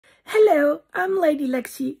Hello, I'm Lady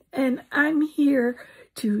Lexy and I'm here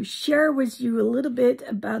to share with you a little bit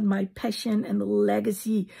about my passion and the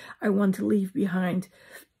legacy I want to leave behind.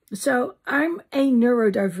 So I'm a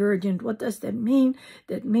neurodivergent. What does that mean?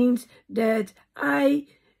 That means that I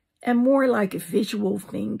am more like a visual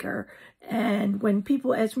thinker. And when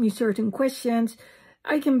people ask me certain questions,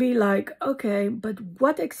 I can be like, okay, but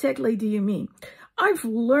what exactly do you mean? I've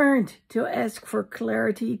learned to ask for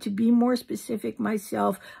clarity, to be more specific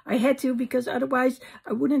myself. I had to, because otherwise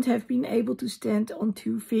I wouldn't have been able to stand on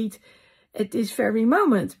 2 feet at this very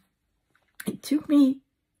moment. It took me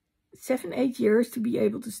 7-8 years to be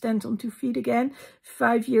able to stand on 2 feet again,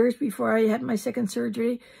 5 years before I had my second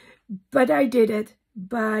surgery. But I did it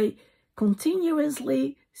by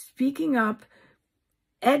continuously speaking up,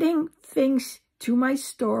 adding things to my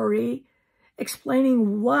story,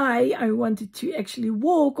 explaining why I wanted to actually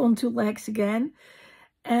walk on 2 legs again.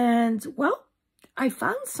 And well, I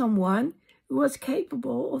found someone who was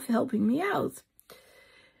capable of helping me out.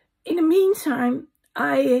 In the meantime,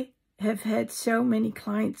 I have had so many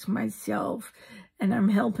clients myself and I'm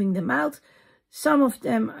helping them out. Some of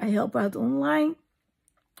them I help out online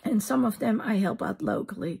and some of them I help out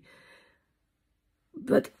locally.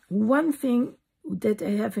 But one thing that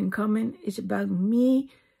they have in common is about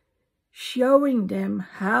me showing them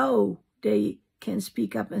how they can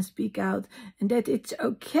speak up and speak out, and that it's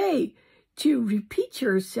okay to repeat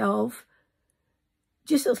yourself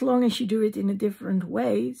just as long as you do it in a different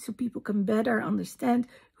way so people can better understand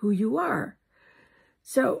who you are.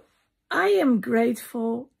 So I am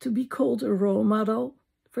grateful to be called a role model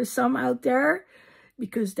for some out there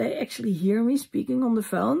because they actually hear me speaking on the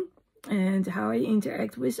phone and how I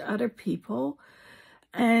interact with other people,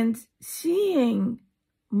 and seeing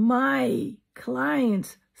my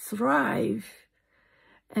clients thrive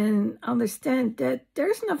and understand that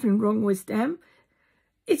there's nothing wrong with them.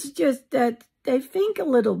 It's just that they think a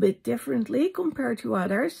little bit differently compared to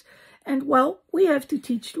others. And well, we have to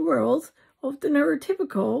teach the world of the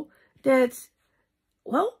neurotypical that,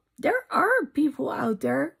 well, there are people out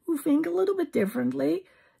there who think a little bit differently.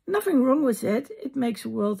 Nothing wrong with it. It makes the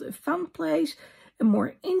world a fun place, a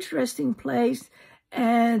more interesting place.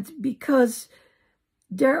 And because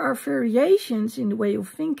there are variations in the way of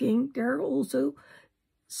thinking, there are also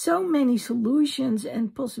so many solutions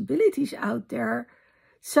and possibilities out there,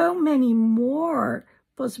 so many more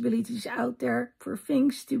possibilities out there for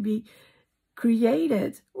things to be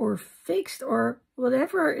created or fixed or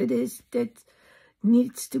whatever it is that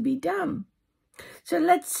needs to be done. So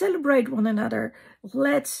let's celebrate one another.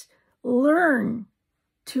 Let's learn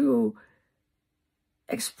to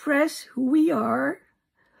express who we are.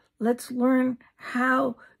 Let's learn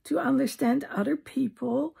how to understand other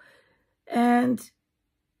people and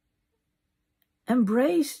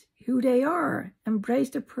embrace who they are,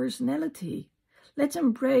 embrace their personality. Let's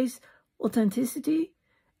embrace authenticity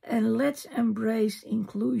and let's embrace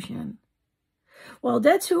inclusion. Well,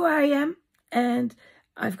 that's who I am, and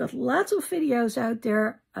I've got lots of videos out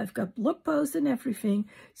there. I've got blog posts and everything.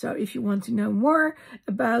 So if you want to know more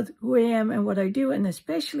about who I am and what I do, and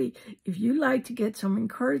especially if you like to get some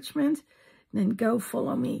encouragement, then go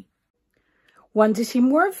follow me. Want to see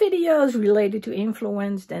more videos related to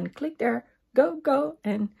influence? Then click there, go,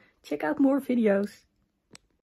 and check out more videos.